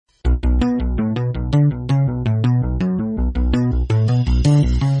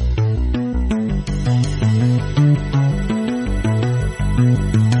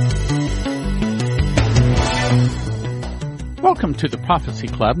to the Prophecy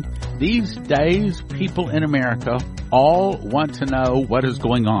Club. These days, people in America all want to know what is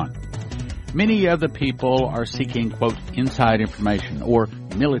going on. Many of the people are seeking, quote, inside information or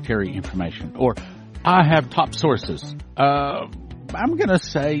military information, or I have top sources. I'm going to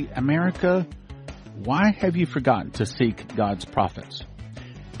say, America, why have you forgotten to seek God's prophets?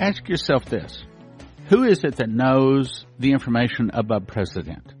 Ask yourself this. Who is it that knows the information above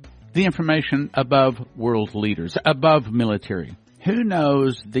president? The information above world leaders, above military? Who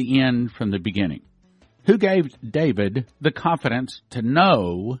knows the end from the beginning? Who gave David the confidence to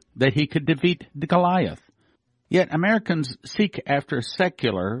know that he could defeat Goliath? Yet Americans seek after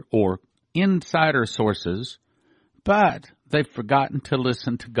secular or insider sources, but they've forgotten to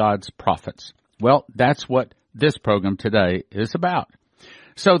listen to God's prophets. Well, that's what this program today is about.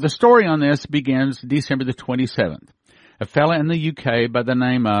 So the story on this begins December the 27th. A fella in the UK by the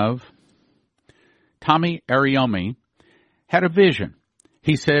name of Tomi Arayomi had a vision.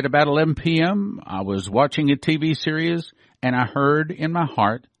 He said, about 11 p.m., I was watching a TV series, and I heard in my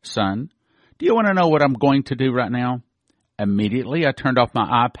heart, son, do you want to know what I'm going to do right now? Immediately, I turned off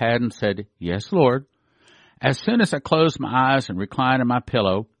my iPad and said, yes, Lord. As soon as I closed my eyes and reclined on my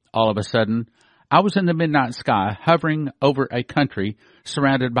pillow, all of a sudden, I was in the midnight sky, hovering over a country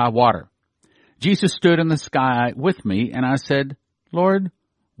surrounded by water. Jesus stood in the sky with me, and I said, Lord,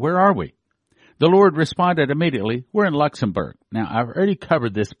 where are we? The Lord responded immediately, we're in Luxembourg. Now, I've already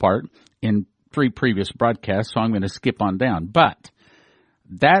covered this part in 3 previous broadcasts, so I'm going to skip on down. But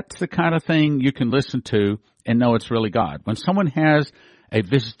that's the kind of thing you can listen to and know it's really God. When someone has a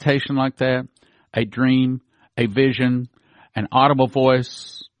visitation like that, a dream, a vision, an audible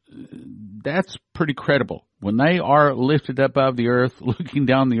voice, that's pretty credible. When they are lifted up above the earth, looking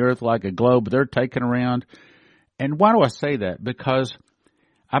down the earth like a globe, they're taken around. And why do I say that? Because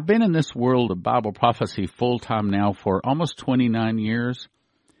I've been in this world of Bible prophecy full-time now for almost 29 years.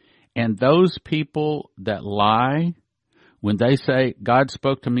 And those people that lie, when they say, God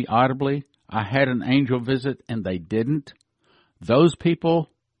spoke to me audibly, I had an angel visit, and they didn't, those people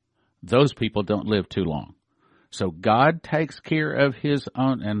don't live too long. So God takes care of his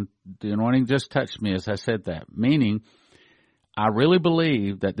own, and the anointing just touched me as I said that, meaning I really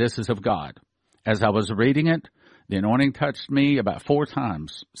believe that this is of God. As I was reading it, the anointing touched me about 4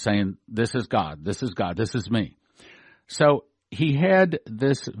 times, saying, this is God, this is God, this is me. So he had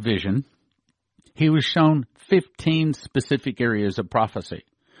this vision. He was shown 15 specific areas of prophecy.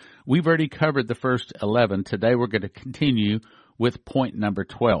 We've already covered the first 11. Today we're going to continue with point number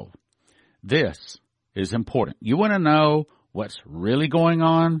 12. This is important. You want to know what's really going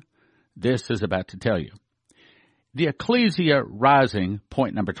on? This is about to tell you. The Ecclesia Rising,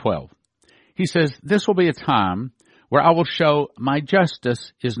 point number 12. He says, this will be a time where I will show my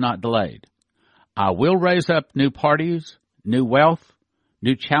justice is not delayed. I will raise up new parties, new wealth,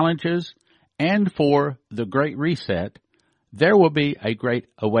 new challenges, and for the great reset, there will be a great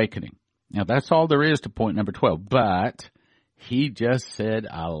awakening. Now, that's all there is to point number 12, but he just said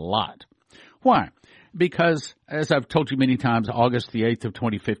a lot. Why? Because, as I've told you many times, August the 8th of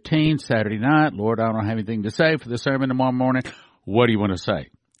 2015, Saturday night, Lord, I don't have anything to say for the sermon tomorrow morning. What do you want to say?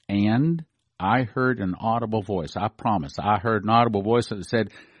 And I heard an audible voice. I promise. I heard an audible voice that said,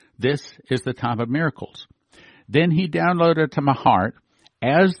 this is the time of miracles. Then he downloaded to my heart,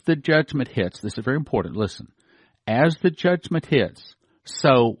 as the judgment hits, this is very important, listen, as the judgment hits,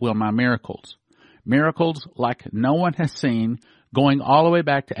 so will my miracles. Miracles like no one has seen, going all the way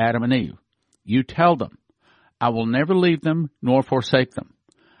back to Adam and Eve. You tell them, I will never leave them nor forsake them.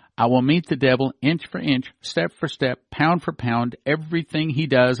 I will meet the devil inch for inch, step for step, pound for pound. Everything he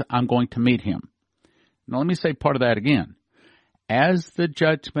does, I'm going to meet him. Now let me say part of that again. As the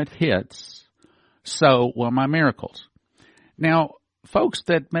judgment hits, so will my miracles. Now, folks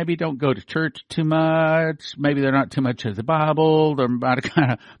that maybe don't go to church too much, maybe they're not too much into the Bible, they're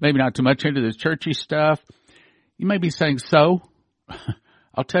maybe not too much into this churchy stuff, you may be saying, so?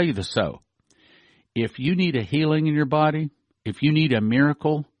 I'll tell you the so. If you need a healing in your body, if you need a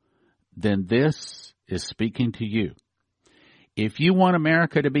miracle, then this is speaking to you. If you want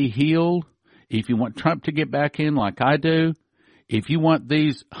America to be healed, if you want Trump to get back in like I do, if you want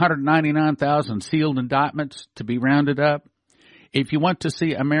these 199,000 sealed indictments to be rounded up, if you want to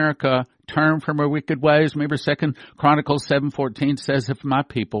see America turn from her wicked ways, remember 2 Chronicles 7:14 says, if my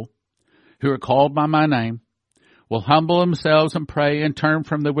people who are called by my name will humble themselves and pray and turn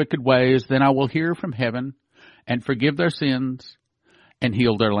from their wicked ways, then I will hear from heaven and forgive their sins and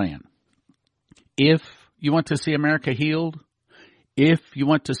heal their land. If you want to see America healed, if you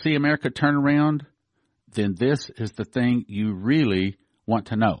want to see America turn around, then this is the thing you really want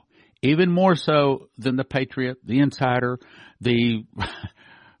to know. even more so than the Patriot, the Insider, the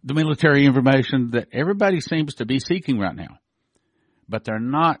the military information that everybody seems to be seeking right now. But they're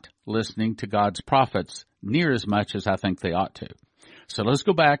not listening to God's prophets near as much as I think they ought to. So let's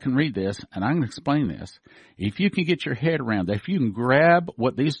go back and read this, and I'm going to explain this. If you can get your head around that, if you can grab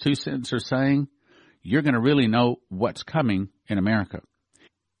what these two sentences are saying, you're going to really know what's coming in America.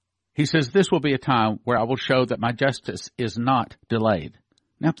 He says, this will be a time where I will show that my justice is not delayed.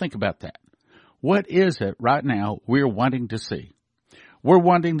 Now think about that. What is it right now we're wanting to see? We're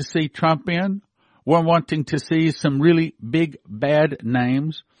wanting to see Trump in. We're wanting to see some really big, bad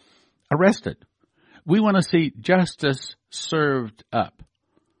names arrested. We want to see justice served up.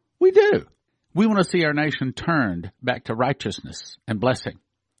 We do. We want to see our nation turned back to righteousness and blessing.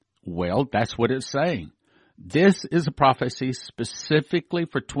 Well, that's what it's saying. This is a prophecy specifically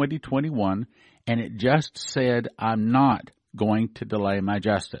for 2021, and it just said, I'm not going to delay my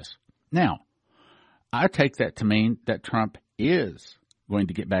justice. Now, I take that to mean that Trump is going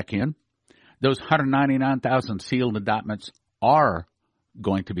to get back in. Those 199,000 sealed indictments are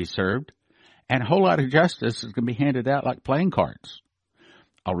going to be served, and a whole lot of justice is going to be handed out like playing cards.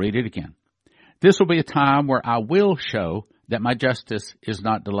 I'll read it again. This will be a time where I will show that my justice is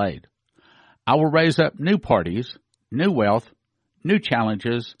not delayed. I will raise up new parties, new wealth, new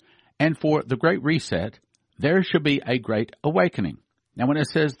challenges, and for the Great Reset, there should be a great awakening. Now, when it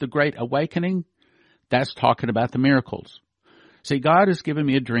says the Great Awakening, that's talking about the miracles. See, God has given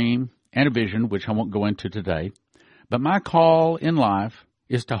me a dream and a vision, which I won't go into today, but my call in life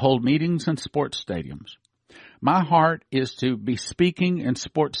is to hold meetings in sports stadiums. My heart is to be speaking in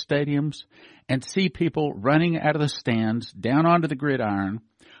sports stadiums and see people running out of the stands, down onto the gridiron,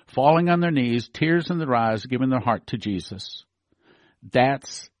 falling on their knees, tears in their eyes, giving their heart to Jesus.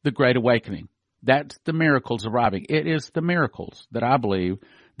 That's the Great Awakening. That's the miracles arriving. It is the miracles that I believe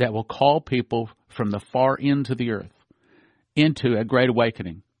that will call people from the far ends of the earth into a Great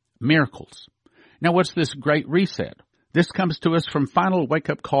Awakening. Miracles. Now, what's this Great Reset? This comes to us from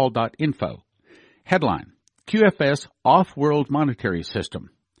finalwakeupcall.info. Headline, QFS Off-World Monetary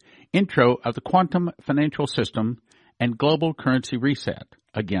System. Intro of the Quantum Financial System and Global Currency Reset.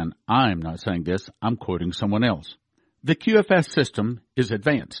 Again, I'm not saying this, I'm quoting someone else. The QFS system is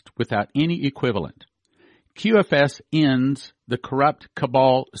advanced without any equivalent. QFS ends the corrupt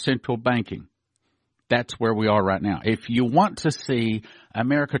cabal central banking. That's where we are right now. If you want to see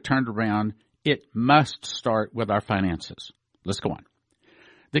America turned around, it must start with our finances. Let's go on.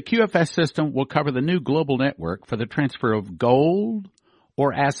 The QFS system will cover the new global network for the transfer of gold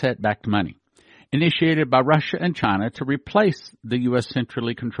or asset-backed money, initiated by Russia and China to replace the U.S.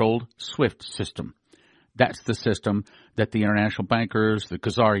 centrally controlled SWIFT system. That's the system that the international bankers, the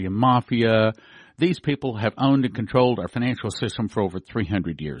Khazarian mafia, these people have owned and controlled our financial system for over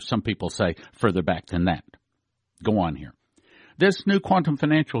 300 years. Some people say further back than that. Go on here. This new quantum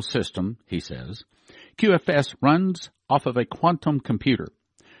financial system, he says, QFS runs off of a quantum computer.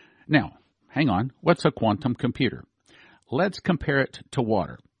 Now, hang on. What's a quantum computer? Let's compare it to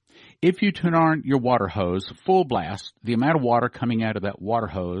water. If you turn on your water hose full blast, the amount of water coming out of that water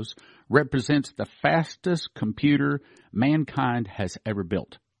hose represents the fastest computer mankind has ever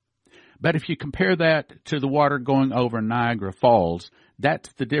built. But if you compare that to the water going over Niagara Falls,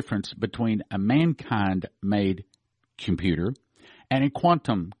 that's the difference between a mankind-made computer and a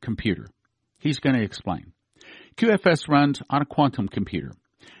quantum computer. He's going to explain. QFS runs on a quantum computer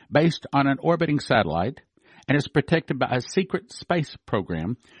based on an orbiting satellite and is protected by a secret space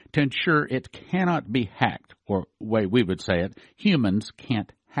program to ensure it cannot be hacked, or the way we would say it, humans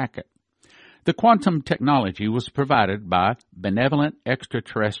can't hack it. The quantum technology was provided by benevolent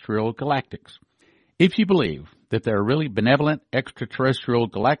extraterrestrial galactics. If you believe that there are really benevolent extraterrestrial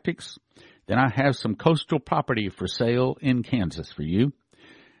galactics, then I have some coastal property for sale in Kansas for you.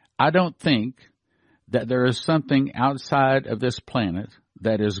 I don't think that there is something outside of this planet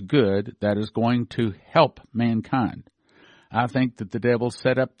that is good, that is going to help mankind. I think that the devil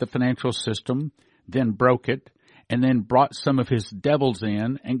set up the financial system, then broke it, and then brought some of his devils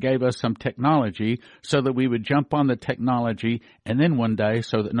in and gave us some technology so that we would jump on the technology, and then one day,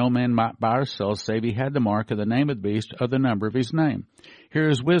 so that no man might buy or sell, save he had the mark of the name of the beast or the number of his name. Here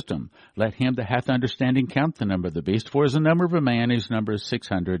is wisdom. Let him that hath understanding count the number of the beast, for as the number of a man, his number is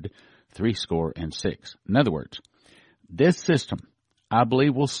 666. In other words, this system, I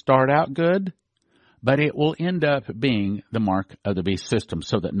believe, will start out good, but it will end up being the mark of the beast system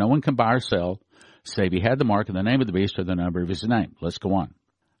so that no one can buy or sell, save he had the mark of the name of the beast or the number of his name. Let's go on.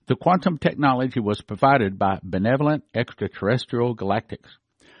 The quantum technology was provided by benevolent extraterrestrial galactics.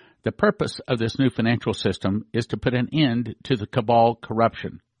 The purpose of this new financial system is to put an end to the cabal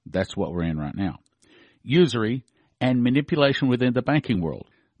corruption. That's what we're in right now. Usury and manipulation within the banking world.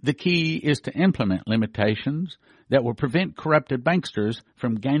 The key is to implement limitations that will prevent corrupted banksters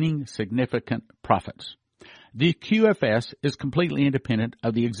from gaining significant profits. The QFS is completely independent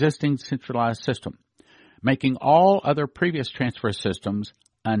of the existing centralized system, making all other previous transfer systems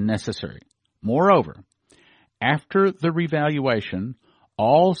unnecessary. Moreover, after the revaluation,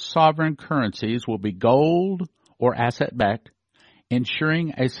 all sovereign currencies will be gold or asset-backed,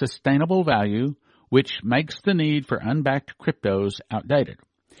 ensuring a sustainable value which makes the need for unbacked cryptos outdated,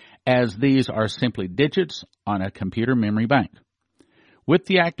 as these are simply digits on a computer memory bank. With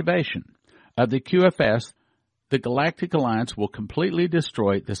the activation of the QFS, the Galactic Alliance will completely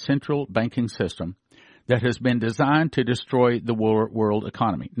destroy the central banking system that has been designed to destroy the world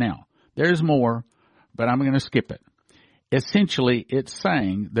economy. Now, there's more, but I'm going to skip it. Essentially, it's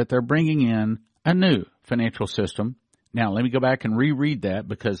saying that they're bringing in a new financial system. Now, let me go back and reread that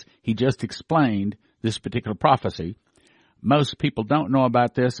because he just explained this particular prophecy. Most people don't know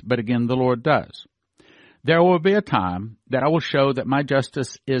about this, but again, the Lord does. There will be a time that I will show that my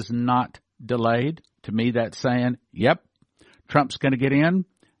justice is not delayed. To me, that's saying, yep, Trump's going to get in.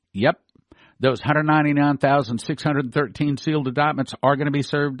 Yep, those 199,613 sealed indictments are going to be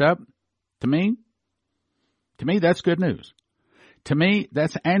served up. To me, that's good news. To me,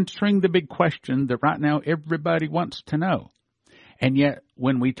 that's answering the big question that right now everybody wants to know. And yet,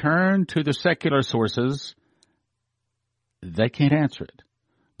 when we turn to the secular sources, they can't answer it.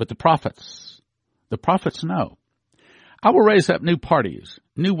 But the prophets know. I will raise up new parties,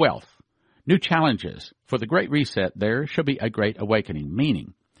 new wealth, new challenges. For the Great Reset, there shall be a great awakening,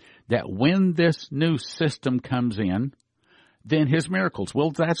 meaning that when this new system comes in, then his miracles. Well,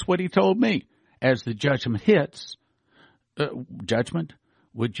 that's what he told me. As the judgment hits, judgment,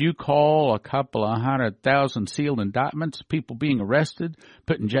 would you call a couple of 100,000 sealed indictments, people being arrested,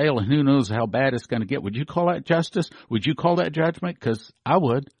 put in jail, and who knows how bad it's going to get? Would you call that justice? Would you call that judgment? Because I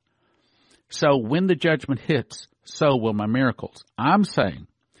would. So when the judgment hits, so will my miracles. I'm saying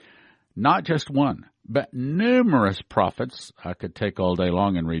not just one, but numerous prophets. I could take all day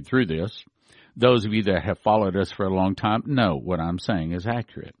long and read through this. Those of you that have followed us for a long time know what I'm saying is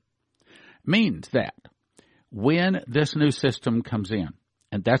accurate. Means that when this new system comes in,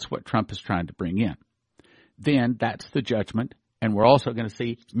 and that's what Trump is trying to bring in, then that's the judgment, and we're also going to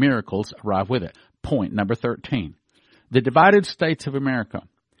see miracles arrive with it. Point number 13. The divided states of America.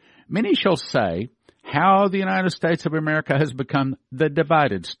 Many shall say how the United States of America has become the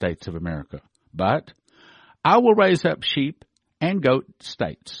divided states of America. But I will raise up sheep and goat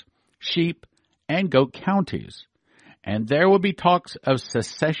states, sheep and goat counties, and there will be talks of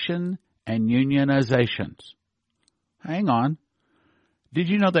secession and unionizations. Hang on. Did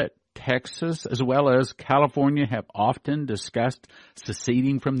you know that Texas as well as California have often discussed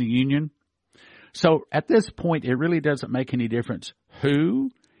seceding from the Union? So at this point, it really doesn't make any difference who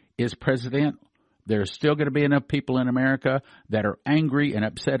is president. There's still going to be enough people in America that are angry and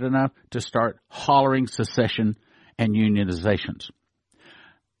upset enough to start hollering secession and unionizations.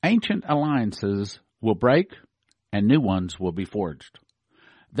 Ancient alliances will break and new ones will be forged.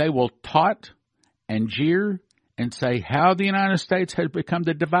 They will taunt and jeer and say how the United States has become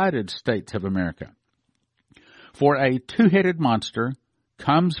the divided states of America. For a two-headed monster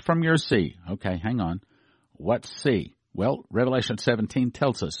comes from your sea. Okay, hang on. What sea? Well, Revelation 17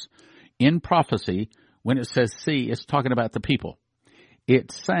 tells us in prophecy, when it says sea, it's talking about the people.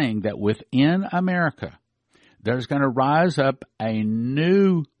 It's saying that within America, there's going to rise up a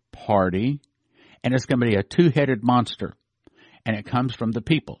new party, and it's going to be a two-headed monster. And it comes from the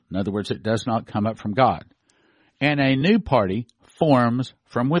people. In other words, it does not come up from God. And a new party forms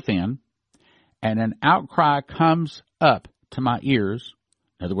from within, and an outcry comes up to my ears.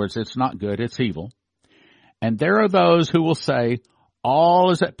 In other words, it's not good, it's evil. And there are those who will say,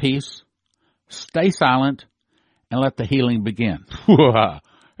 all is at peace, stay silent, and let the healing begin.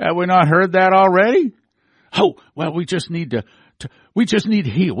 Have we not heard that already? Oh, well, we just need to heal.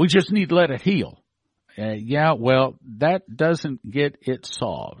 We just need to let it heal. Yeah, well, that doesn't get it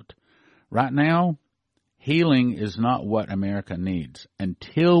solved. Right now, healing is not what America needs.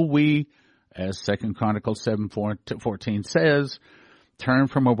 Until we, as 2 Chronicles 7:14 says, turn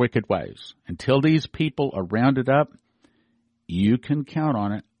from our wicked ways. Until these people are rounded up, you can count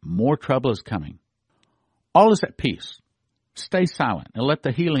on it. More trouble is coming. All is at peace. Stay silent and let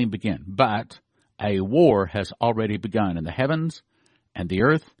the healing begin. But a war has already begun, and the heavens and the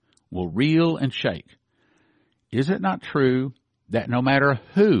earth will reel and shake. Is it not true that no matter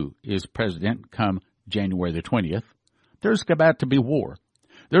who is president come January the 20th, there's about to be war?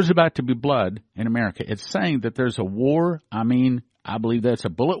 There's about to be blood in America. It's saying that there's a war. I believe that's a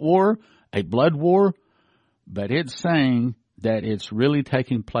bullet war, a blood war, but it's saying that it's really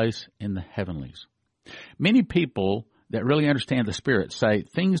taking place in the heavenlies. Many people that really understand the Spirit say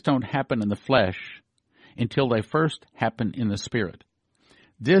things don't happen in the flesh until they first happen in the Spirit.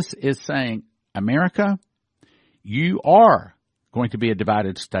 This is saying, America, you are going to be a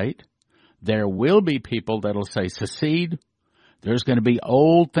divided state. There will be people that'll say secede. There's going to be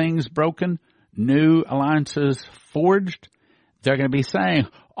old things broken, new alliances forged. They're going to be saying,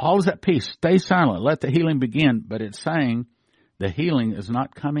 all is at peace, stay silent, let the healing begin. But it's saying the healing is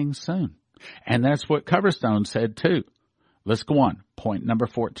not coming soon. And that's what Coverstone said too. Let's go on. Point number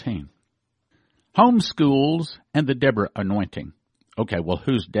 14. Homeschools and the Deborah anointing. Okay, well,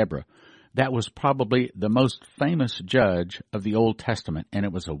 who's Deborah? That was probably the most famous judge of the Old Testament, and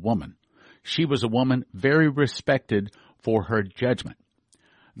it was a woman. She was a woman very respected for her judgment.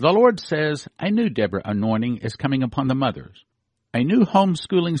 The Lord says a new Deborah anointing is coming upon the mothers. A new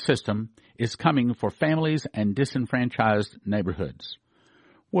homeschooling system is coming for families and disenfranchised neighborhoods.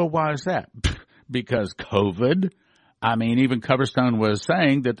 Well, why is that? Because COVID. Even Coverstone was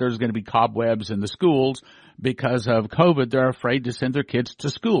saying that there's going to be cobwebs in the schools because of COVID. They're afraid to send their kids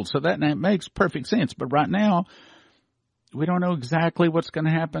to school. So that makes perfect sense. But right now, we don't know exactly what's going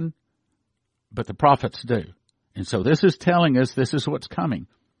to happen, but the prophets do. And so this is telling us this is what's coming.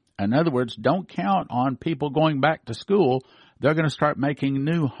 In other words, don't count on people going back to school. They're going to start making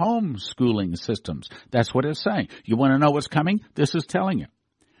new homeschooling systems. That's what it's saying. You want to know what's coming? This is telling you.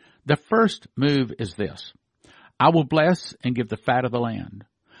 The first move is this. I will bless and give the fat of the land.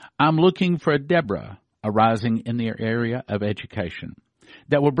 I'm looking for a Deborah arising in the area of education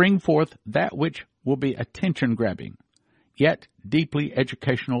that will bring forth that which will be attention-grabbing, yet deeply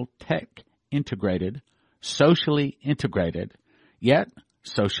educational, tech-integrated, socially integrated, yet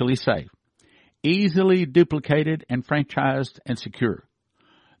socially safe, easily duplicated and franchised and secure.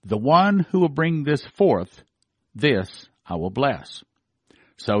 The one who will bring this forth, this I will bless.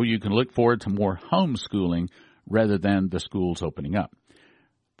 So you can look forward to more homeschooling rather than the schools opening up.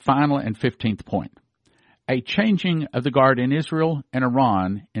 Final and 15th point. A changing of the guard in Israel and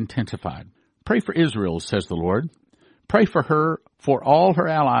Iran intensified. Pray for Israel, says the Lord. Pray for her, for all her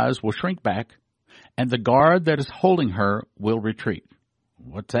allies will shrink back, and the guard that is holding her will retreat.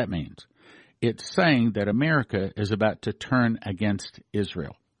 What's that mean? It's saying that America is about to turn against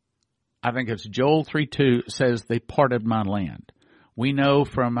Israel. I think it's Joel 3:2 says, they parted my land. We know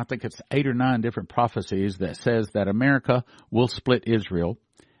from, I think it's 8 or 9 different prophecies that says that America will split Israel.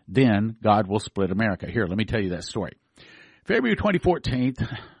 Then God will split America. Here, let me tell you that story. February 2014,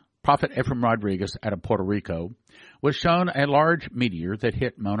 Prophet Ephraim Rodriguez out of Puerto Rico was shown a large meteor that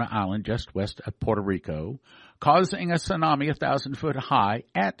hit Mona Island just west of Puerto Rico, causing a tsunami 1,000 foot high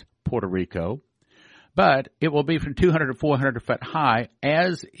at Puerto Rico. But it will be from 200 to 400 foot high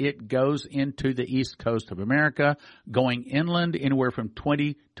as it goes into the east coast of America, going inland anywhere from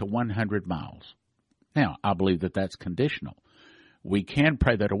 20 to 100 miles. Now, I believe that that's conditional. We can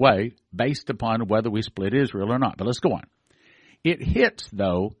pray that away based upon whether we split Israel or not. But let's go on. It hits,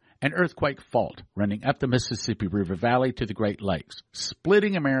 though, an earthquake fault running up the Mississippi River Valley to the Great Lakes,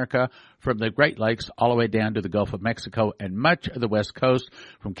 splitting America from the Great Lakes all the way down to the Gulf of Mexico, and much of the West Coast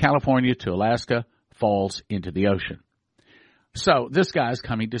from California to Alaska falls into the ocean. So this guy's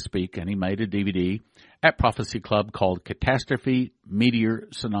coming to speak, and he made a DVD at Prophecy Club called Catastrophe, Meteor,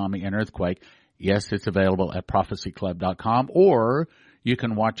 Tsunami, and Earthquake. Yes, it's available at prophecyclub.com, or you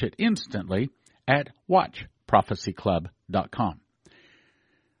can watch it instantly at watchprophecyclub.com.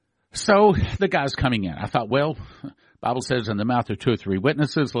 So the guy's coming in. I thought, well, Bible says in the mouth of 2 or 3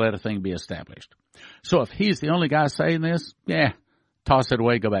 witnesses, let a thing be established. So if he's the only guy saying this, toss it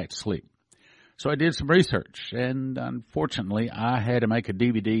away, go back to sleep. So I did some research, and unfortunately, I had to make a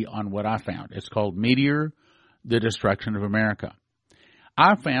DVD on what I found. It's called Meteor, the Destruction of America.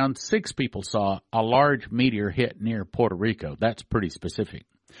 I found 6 people saw a large meteor hit near Puerto Rico. That's pretty specific.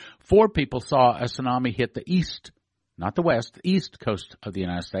 4 people saw a tsunami hit the east, not the west, the east coast of the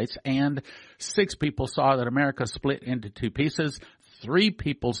United States, and 6 people saw that America split into 2 pieces. 3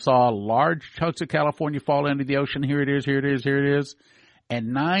 people saw large chunks of California fall into the ocean. Here it is, here it is, here it is.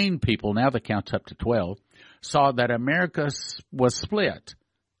 And 9 people, now the count's up to 12, saw that America was split.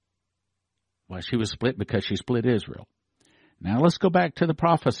 Well, she was split because she split Israel. Now let's go back to the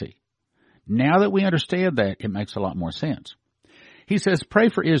prophecy. Now that we understand that, it makes a lot more sense. He says, pray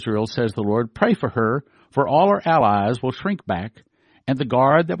for Israel, says the Lord. Pray for her, for all her allies will shrink back, and the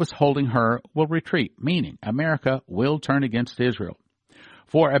guard that was holding her will retreat, meaning America will turn against Israel.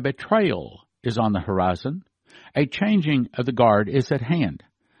 For a betrayal is on the horizon. A changing of the guard is at hand.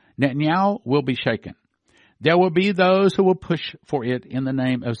 Netanyahu will be shaken. There will be those who will push for it in the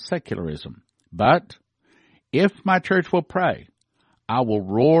name of secularism. But if my church will pray, I will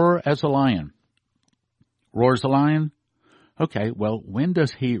roar as a lion. Roar as a lion? Okay, well, when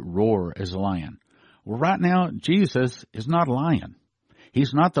does he roar as a lion? Well, right now, Jesus is not a lion.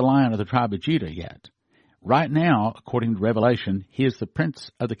 He's not the Lion of the tribe of Judah yet. Right now, according to Revelation, he is the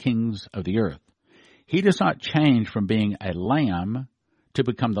Prince of the kings of the earth. He does not change from being a lamb to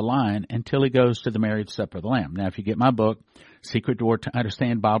become the lion until he goes to the marriage supper of the Lamb. Now, if you get my book, Secret Door to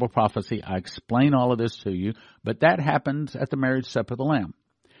Understand Bible Prophecy, I explain all of this to you, but that happens at the marriage supper of the Lamb.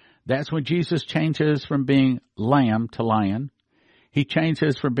 That's when Jesus changes from being lamb to lion. He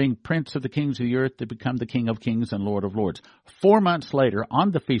changes from being Prince of the kings of the earth to become the King of kings and Lord of lords. 4 months later,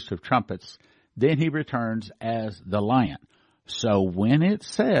 on the Feast of Trumpets, then he returns as the lion. So when it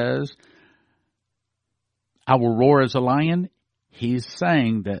says, I will roar as a lion, he's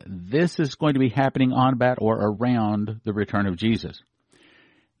saying that this is going to be happening on, about, or around the return of Jesus.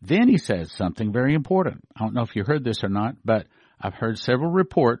 Then he says something very important. I don't know if you heard this or not, but I've heard several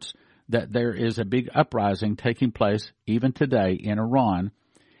reports that there is a big uprising taking place even today in Iran,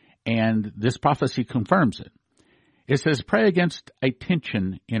 and this prophecy confirms it. It says, pray against a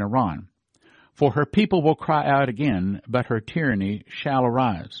tension in Iran, for her people will cry out again, but her tyranny shall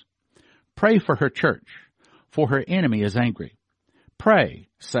arise. Pray for her church, for her enemy is angry. Pray,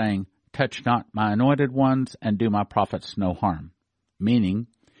 saying, touch not my anointed ones, and do my prophets no harm. Meaning,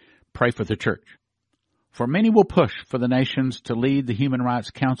 pray for the church. For many will push for the nations to lead the Human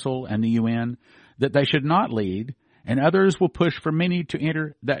Rights Council and the UN that they should not lead, and others will push for many to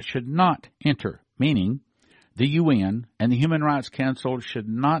enter that should not enter, meaning the UN and the Human Rights Council should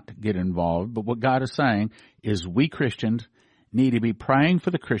not get involved. But what God is saying is we Christians need to be praying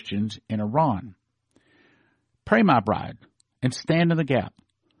for the Christians in Iran. Pray, my bride, and stand in the gap.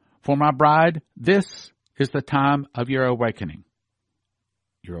 For my bride, this is the time of your awakening.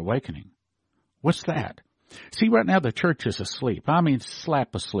 Your awakening. What's that? See, right now the church is asleep. I mean,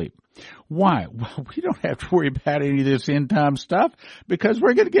 slap asleep. Why? Well, we don't have to worry about any of this end-time stuff because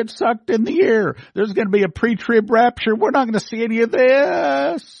we're going to get sucked in the air. There's going to be a pre-trib rapture. We're not going to see any of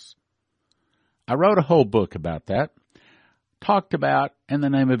this. I wrote a whole book about that. Talked about, and the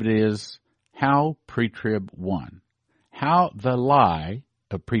name of it is, How Pre-Trib Won. How the lie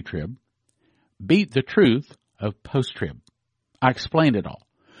of pre-trib beat the truth of post-trib. I explained it all.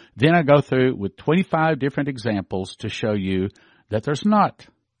 Then I go through with 25 different examples to show you that there's not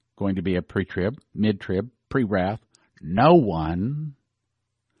going to be a pre-trib, mid-trib, pre-wrath. No one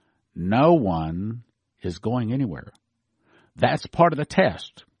is going anywhere. That's part of the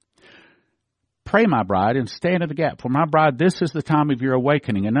test. Pray, my bride, and stand in the gap. For my bride, this is the time of your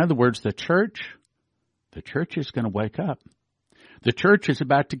awakening. In other words, the church is going to wake up. The church is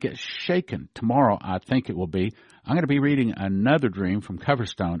about to get shaken. Tomorrow, I think it will be. I'm going to be reading another dream from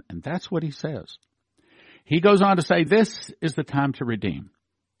Coverstone, and that's what he says. He goes on to say, this is the time to redeem.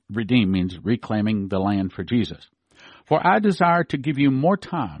 Redeem means reclaiming the land for Jesus. For I desire to give you more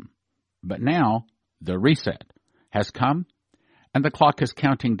time, but now the reset has come, and the clock is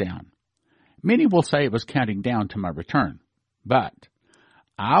counting down. Many will say it was counting down to my return, but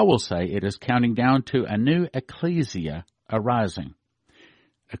I will say it is counting down to a new ecclesia arising.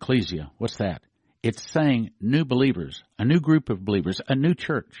 Ecclesia, what's that? It's saying new believers, a new group of believers, a new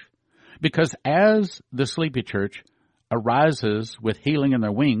church. Because as the sleepy church arises with healing in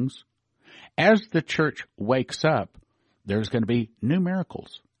their wings, as the church wakes up, there's going to be new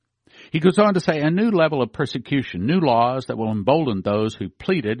miracles. He goes on to say a new level of persecution, new laws that will embolden those who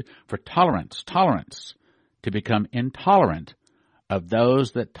pleaded for tolerance to become intolerant of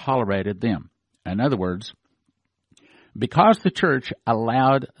those that tolerated them. In other words, because the church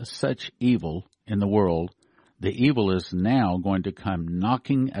allowed such evil in the world, the evil is now going to come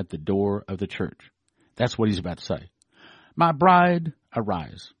knocking at the door of the church. That's what he's about to say. My bride,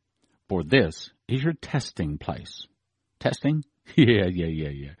 arise, for this is your testing place. Testing? Yeah.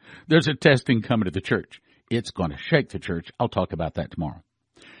 There's a testing coming to the church. It's going to shake the church. I'll talk about that tomorrow.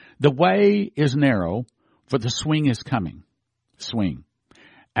 The way is narrow, for the swing is coming. Swing.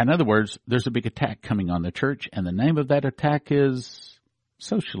 In other words, there's a big attack coming on the church, and the name of that attack is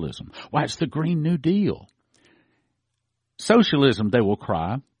socialism. Why, it's the Green New Deal. Socialism, they will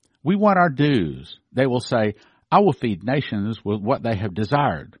cry. We want our dues. They will say, I will feed nations with what they have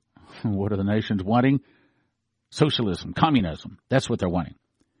desired. What are the nations wanting? Socialism, communism. That's what they're wanting.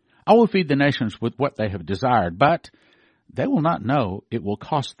 I will feed the nations with what they have desired, but they will not know it will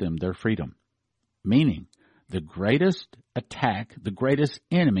cost them their freedom. Meaning, the greatest attack, the greatest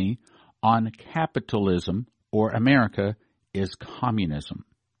enemy on capitalism or America is communism.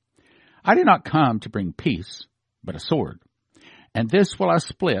 I did not come to bring peace, but a sword. And this will I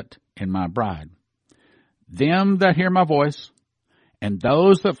split in my bride. Them that hear my voice, and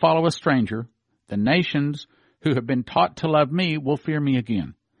those that follow a stranger, the nations who have been taught to love me will fear me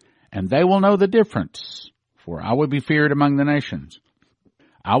again. And they will know the difference, for I will be feared among the nations.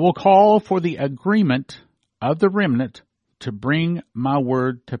 I will call for the agreement of the remnant to bring my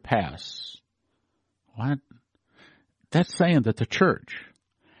word to pass. What? That's saying that the church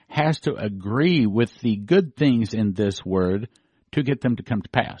has to agree with the good things in this word to get them to come to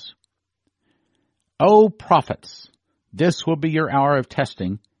pass. O prophets, this will be your hour of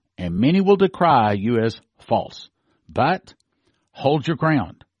testing, and many will decry you as false. But hold your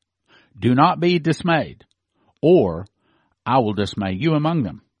ground. Do not be dismayed, or I will dismay you among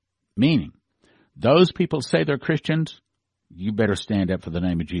them. Meaning, those people say they're Christians, you better stand up for the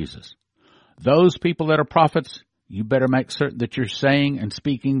name of Jesus. Those people that are prophets, you better make certain that you're saying and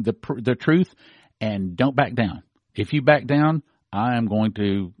speaking the truth, and don't back down. If you back down, I don't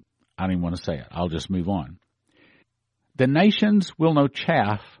even want to say it. I'll just move on. The nations will know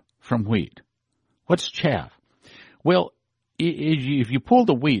chaff from wheat. What's chaff? Well, if you pull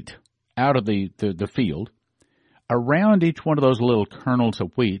the wheat out of the field, around each one of those little kernels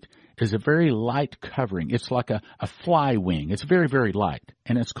of wheat is a very light covering. It's like a fly wing. It's very, very light,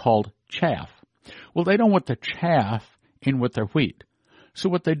 and it's called chaff. Well, they don't want the chaff in with their wheat. So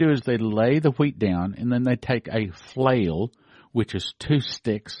what they do is they lay the wheat down, and then they take a flail, which is two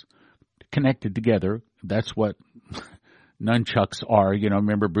sticks connected together. That's what nunchucks are.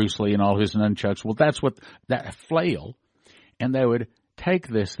 Remember Bruce Lee and all his nunchucks? Well, that's what that flail. And they would take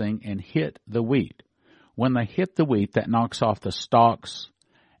this thing and hit the wheat. When they hit the wheat, that knocks off the stalks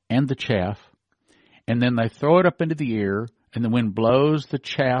and the chaff. And then they throw it up into the air, and the wind blows the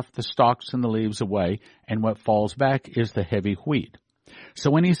chaff, the stalks, and the leaves away. And what falls back is the heavy wheat.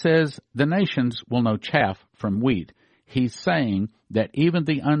 So when he says the nations will know chaff from wheat, he's saying that even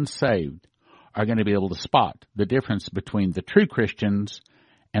the unsaved are going to be able to spot the difference between the true Christians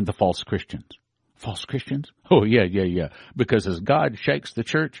and the false Christians. False Christians? Oh, yeah. Because as God shakes the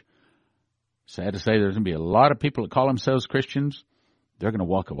church, sad to say there's going to be a lot of people that call themselves Christians. They're going to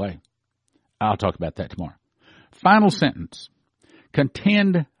walk away. I'll talk about that tomorrow. Final sentence.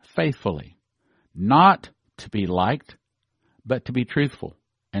 Contend faithfully, not to be liked, but to be truthful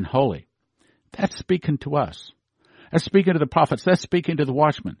and holy. That's speaking to us. That's speaking to the prophets. That's speaking to the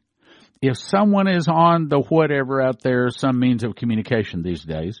watchmen. If someone is on the whatever out there, some means of communication these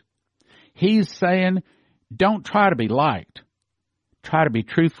days, he's saying, don't try to be liked. Try to be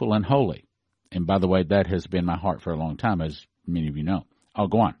truthful and holy. And by the way, that has been my heart for a long time, as many of you know. I'll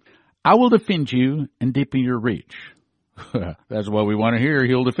go on. I will defend you and deepen your reach. That's what we want to hear.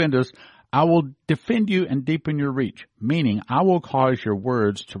 He'll defend us. I will defend you and deepen your reach, meaning I will cause your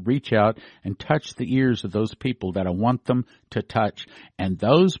words to reach out and touch the ears of those people that I want them to touch, and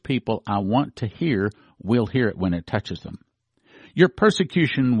those people I want to hear will hear it when it touches them. Your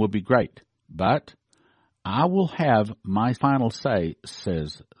persecution will be great, but I will have my final say,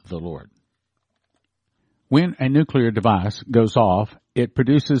 says the Lord. When a nuclear device goes off, it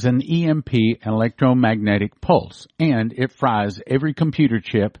produces an EMP, an electromagnetic pulse, and it fries every computer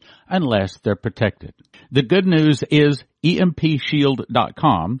chip unless they're protected. The good news is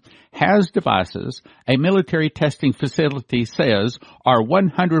EMPshield.com has devices a military testing facility says are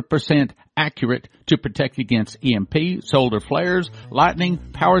 100% accurate to protect against EMP, solar flares, lightning,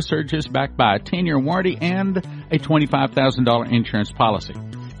 power surges backed by a 10-year warranty and a $25,000 insurance policy.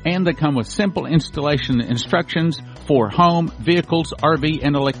 And they come with simple installation instructions for home, vehicles, RV,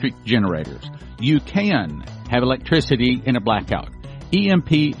 and electric generators. You can have electricity in a blackout.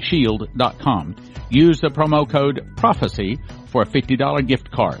 EMPshield.com. Use the promo code PROPHECY for a $50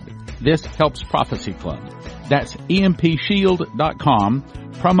 gift card. This helps Prophecy Club. That's EMPshield.com.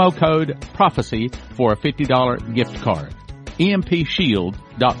 Promo code PROPHECY for a $50 gift card.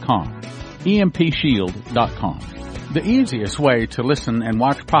 EMPshield.com. EMPshield.com. The easiest way to listen and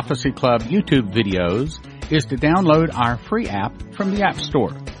watch Prophecy Club YouTube videos is to download our free app from the App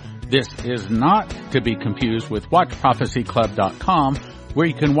Store. This is not to be confused with WatchProphecyClub.com, where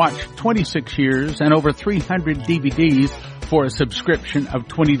you can watch 26 years and over 300 DVDs for a subscription of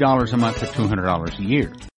 $20 a month or $200 a year.